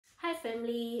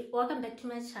family, welcome back to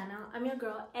my channel. I'm your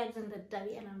girl Eggs in the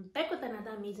W, and I'm back with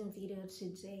another amazing video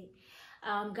today.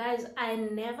 Guys, I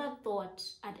never thought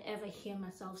I'd ever hear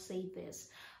myself say this,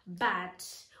 but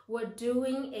we're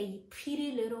doing a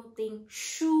Pretty Little Thing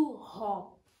shoe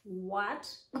haul. What?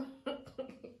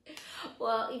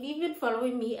 Well, if you've been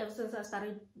following me ever since I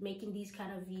started making these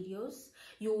kind of videos,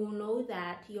 you will know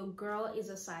that your girl is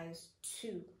a size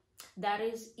 2. That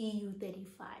is EU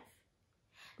 35.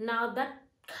 Now that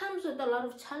comes with a lot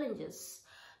of challenges.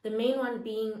 The main one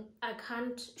being I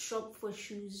can't shop for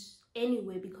shoes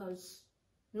anywhere because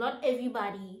not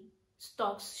everybody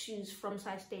stocks shoes from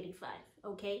size 35.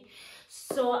 Okay,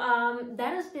 so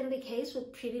that has been the case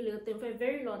with Pretty Little Thing for a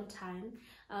very long time,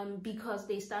 because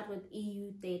they start with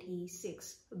EU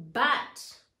 36.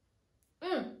 But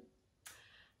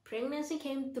pregnancy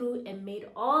came through and made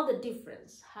all the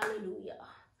difference. Hallelujah.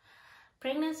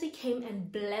 Pregnancy came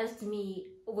and blessed me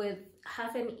with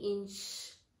half an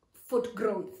inch foot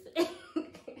growth.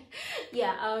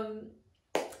 Yeah,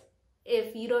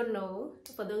 if you don't know,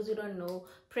 for those who don't know,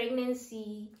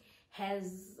 pregnancy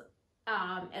has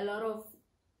a lot of,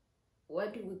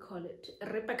 what do we call it,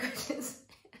 repercussions.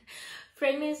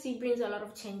 Pregnancy brings a lot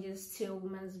of changes to a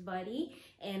woman's body,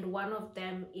 and one of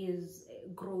them is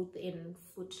growth in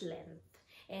foot length.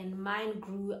 And mine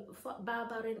grew by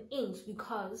about an inch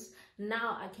because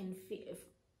now I can fit.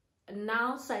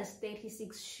 Now size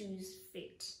 36 shoes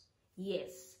fit.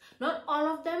 Yes, not all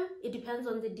of them. It depends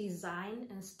on the design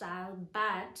and style,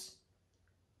 but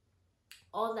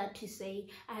all that to say,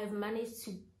 I have managed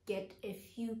to get a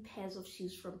few pairs of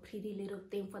shoes from Pretty Little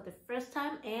Thing for the first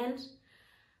time, and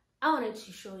I wanted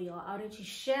to show y'all. I wanted to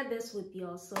share this with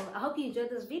y'all. So I hope you enjoyed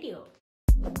this video.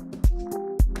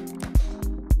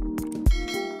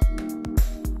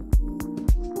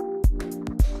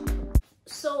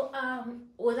 So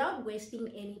without wasting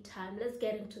any time, let's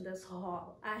get into this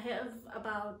haul. I have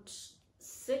about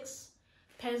 6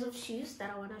 pairs of shoes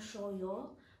that I want to show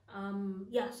y'all.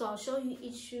 Yeah, so I'll show you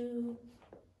each shoe,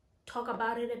 talk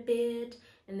about it a bit,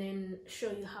 and then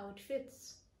show you how it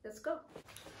fits. Let's go.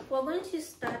 We're going to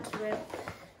start with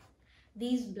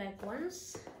these black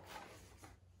ones.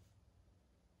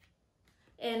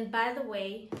 And by the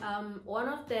way, one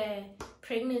of the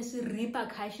pregnancy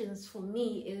repercussions for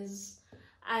me is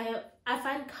I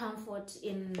find comfort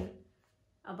in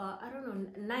about, I don't know,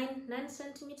 9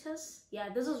 centimeters. Yeah,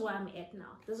 this is where I'm at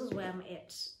now. This is where I'm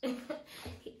at.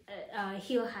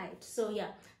 Heel height. So yeah,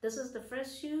 this is the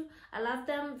first shoe. I love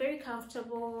them. Very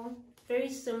comfortable, very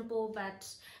simple, but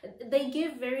they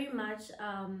give very much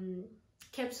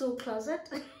capsule closet.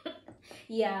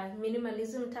 Yeah,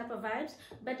 minimalism type of vibes.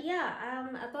 But yeah,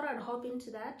 I thought I'd hop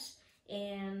into that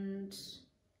and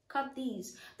cut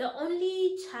these. The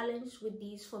only challenge with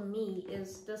these for me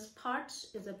is this part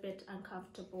is a bit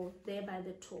uncomfortable there by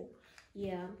the toe.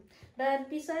 Yeah, but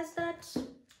besides that,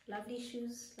 lovely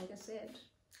shoes. Like I said,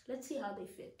 let's see how they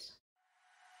fit.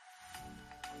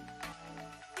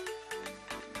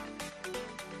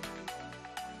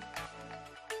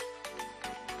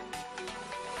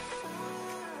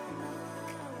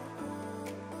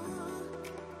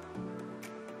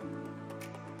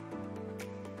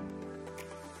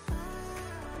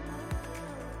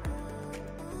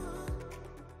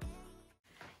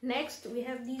 Next, we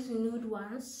have these nude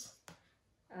ones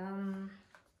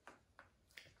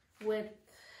with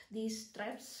these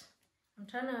straps. I'm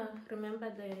trying to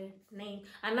remember the name.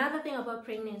 Another thing about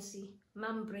pregnancy,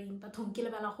 mom brain, but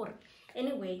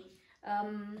anyway,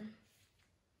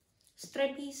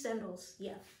 Strappy sandals.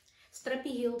 Yeah,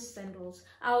 strappy heeled sandals.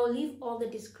 I'll leave all the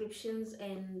descriptions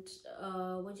and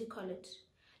what do you call it,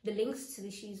 the links to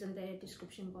the shoes in the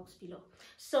description box below.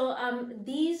 So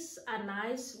these are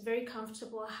nice, very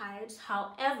comfortable heights.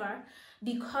 However,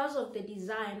 because of the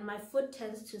design, my foot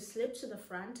tends to slip to the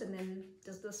front, and then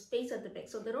there's the space at the back,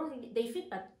 so they don't really, they fit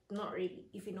but not really,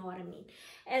 if you know what I mean.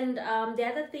 And the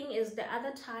other thing is, the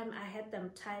other time I had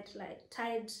them tied,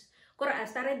 I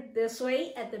started this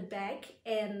way at the back,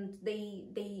 and they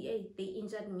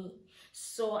injured me.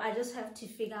 So I just have to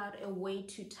figure out a way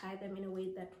to tie them in a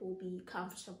way that will be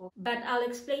comfortable. But I'll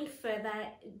explain further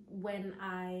when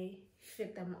I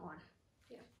fit them on.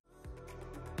 Yeah.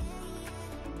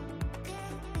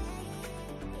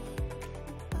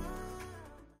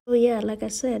 Oh yeah, like I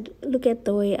said, look at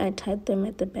the way I tied them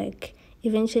at the back.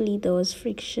 Eventually there was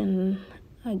friction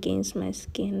against my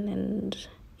skin and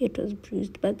it was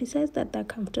bruised, but besides that, they're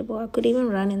comfortable. I could even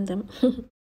run in them.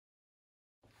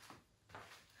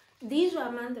 These were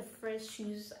among the first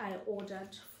shoes I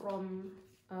ordered from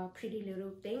Pretty Little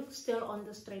Thing, still on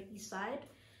the strappy side.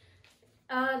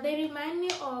 They remind me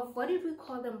of, what did we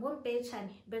call them?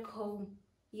 Back home.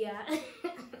 Yeah.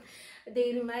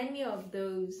 They remind me of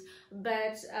those,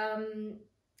 but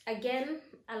again,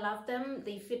 I love them.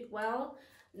 They fit well.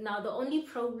 Now the only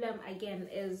problem again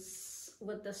is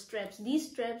with the straps.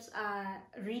 These straps are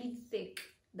really thick.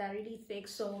 They're really thick,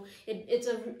 so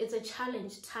it's a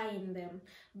challenge tying them.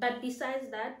 But besides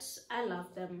that, I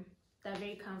love them. They're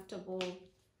very comfortable.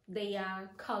 They are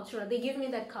cultural. They give me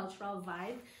that cultural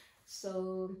vibe.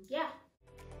 So yeah.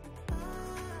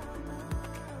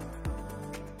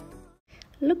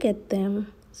 Look at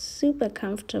them, super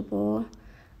comfortable.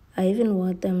 I even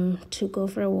wore them to go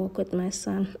for a walk with my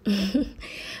son.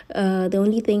 The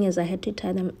only thing is I had to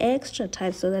tie them extra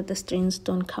tight so that the strings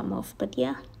don't come off. But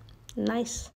yeah,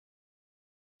 nice.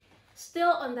 Still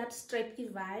on that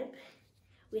strappy vibe,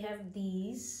 we have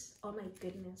these. Oh my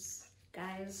goodness,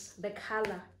 guys, the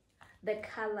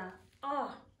color,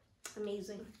 oh,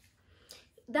 amazing.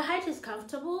 The height is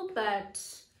comfortable, but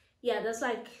yeah, that's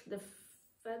like the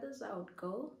furthest I would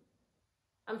go.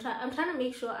 I'm trying to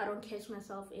make sure I don't catch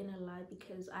myself in a lie,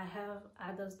 because I have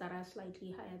others that are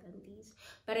slightly higher than these.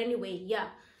 But anyway, yeah,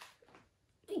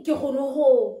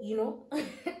 you know.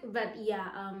 But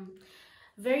yeah,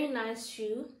 very nice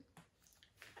shoe.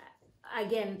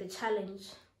 Again, the challenge,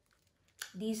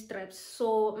 these straps.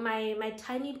 So my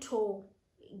tiny toe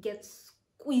gets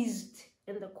squeezed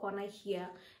in the corner here.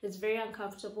 It's very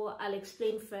uncomfortable. I'll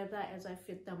explain further as I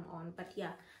fit them on. But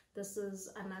yeah, this is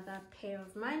another pair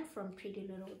of mine from Pretty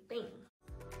Little Thing.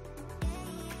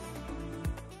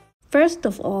 First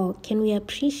of all, can we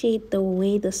appreciate the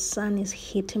way the sun is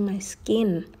hitting my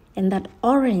skin and that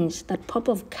orange, that pop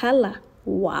of color?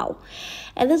 Wow.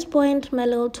 At this point, my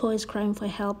little toe is crying for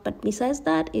help, but besides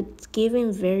that, it's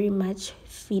giving very much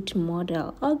fit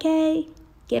model. Okay,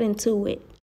 get into it.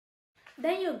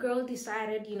 Then your girl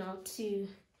decided, you know, to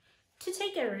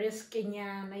take a risk in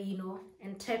Yana, you know,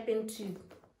 and tap into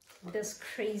this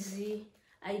crazy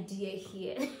idea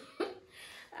here.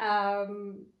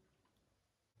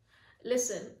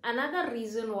 Listen, another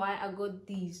reason why I got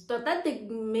these, thought that the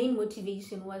main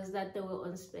motivation was that they were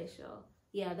on special.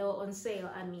 Yeah, they were on sale,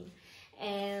 I mean.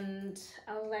 And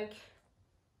I was like,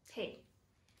 hey,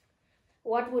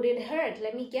 what would it hurt?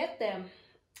 Let me get them.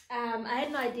 I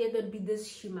had no idea they'd be this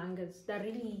humongous. They're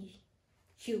really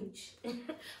huge.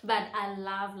 But I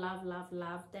love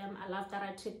them. I love that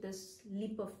I took this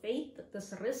leap of faith,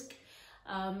 this risk.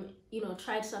 You know,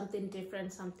 tried something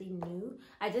different, something new.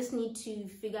 I just need to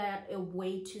figure out a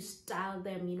way to style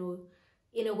them, you know,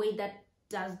 in a way that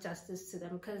does justice to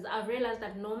them, because I've realized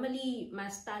that normally my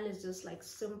style is just like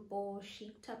simple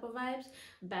chic type of vibes,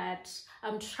 but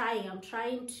I'm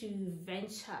trying to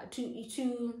venture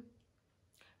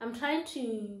I'm trying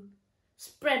to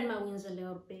spread my wings a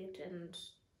little bit and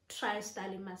try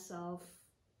styling myself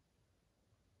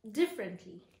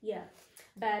differently. Yeah,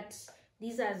 but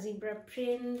these are zebra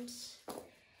print.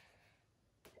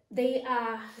 They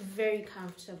are very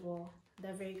comfortable.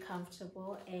 They're very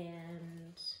comfortable,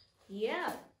 and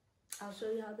yeah, I'll show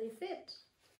you how they fit.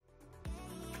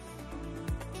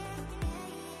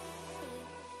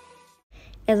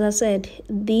 As I said,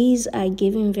 these are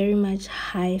giving very much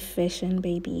high fashion,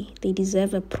 baby. They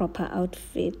deserve a proper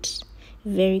outfit.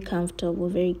 Very comfortable,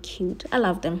 very cute. I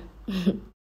love them.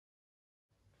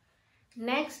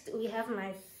 Next, we have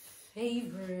my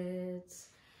favorites.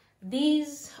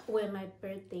 These were my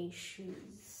birthday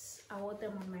shoes. I wore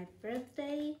them on my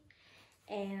birthday,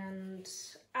 and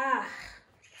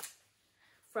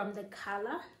from the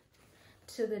color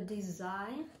to the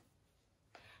design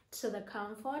to the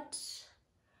comfort,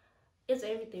 it's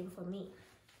everything for me.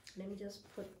 Let me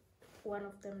just put one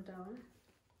of them down.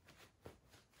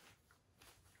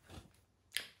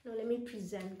 No, let me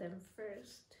present them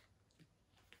first.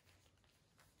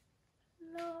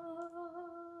 No.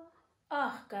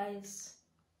 Ah, guys,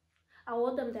 I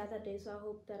wore them the other day, so I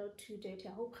hope they're not too dirty.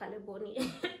 I hope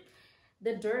Kaleboni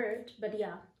the dirt. But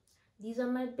yeah, these are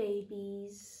my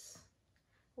babies.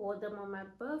 Wore them on my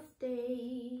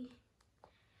birthday.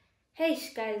 Hey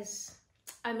guys,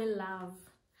 I'm in love.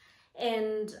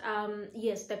 And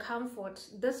yes, the comfort,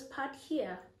 this part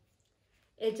here,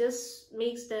 it just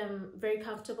makes them very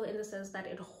comfortable in the sense that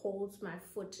it holds my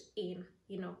foot in,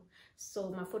 you know, so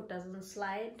my foot doesn't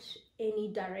slide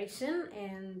any direction,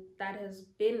 and that has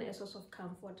been a source of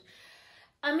comfort.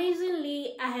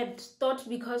 Amazingly, I had thought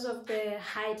because of the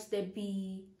height they'd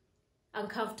be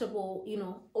uncomfortable, you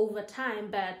know, over time,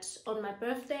 but on my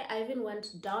birthday I even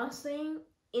went dancing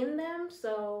in them.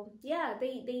 So yeah,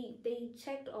 they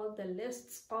checked all the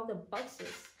lists, all the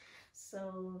boxes.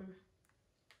 So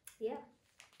yeah.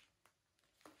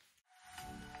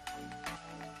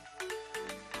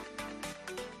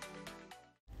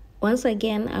 Once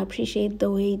again, I appreciate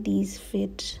the way these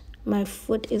fit. My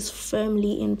foot is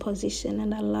firmly in position,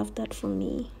 and I love that for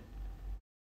me.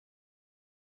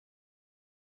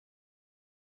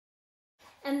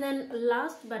 And then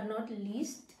last but not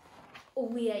least,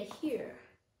 we are here.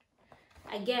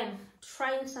 Again,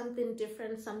 trying something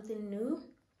different, something new.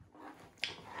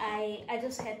 I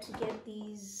just had to get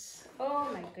these. Oh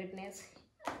my goodness.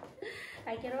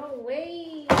 I cannot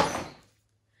wait.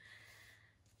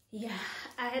 Yeah,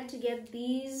 I had to get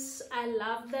these. I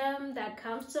love them. They're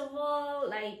comfortable.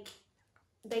 Like,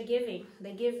 they're giving.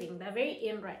 They're very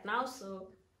in right now. So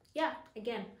yeah,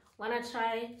 again, wanna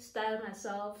try style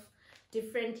myself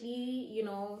differently, you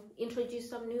know, introduce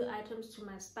some new items to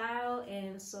my style,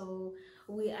 and so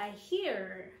we are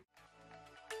here.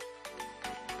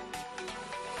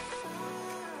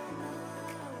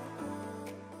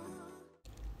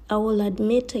 I will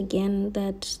admit again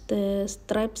that the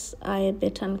straps are a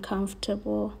bit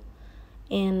uncomfortable,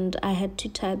 and I had to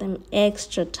tie them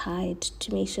extra tight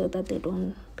to make sure that they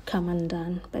don't come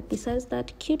undone. But besides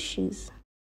that, cute shoes.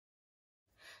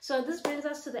 So this brings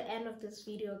us to the end of this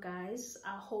video, guys.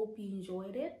 I hope you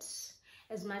enjoyed it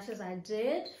as much as I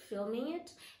did filming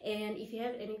it. And if you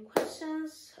have any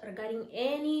questions regarding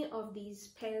any of these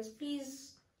pairs,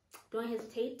 please don't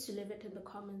hesitate to leave it in the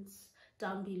comments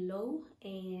down below,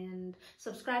 and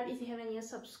subscribe if you haven't yet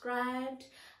subscribed.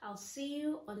 I'll see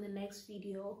you on the next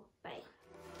video. Bye.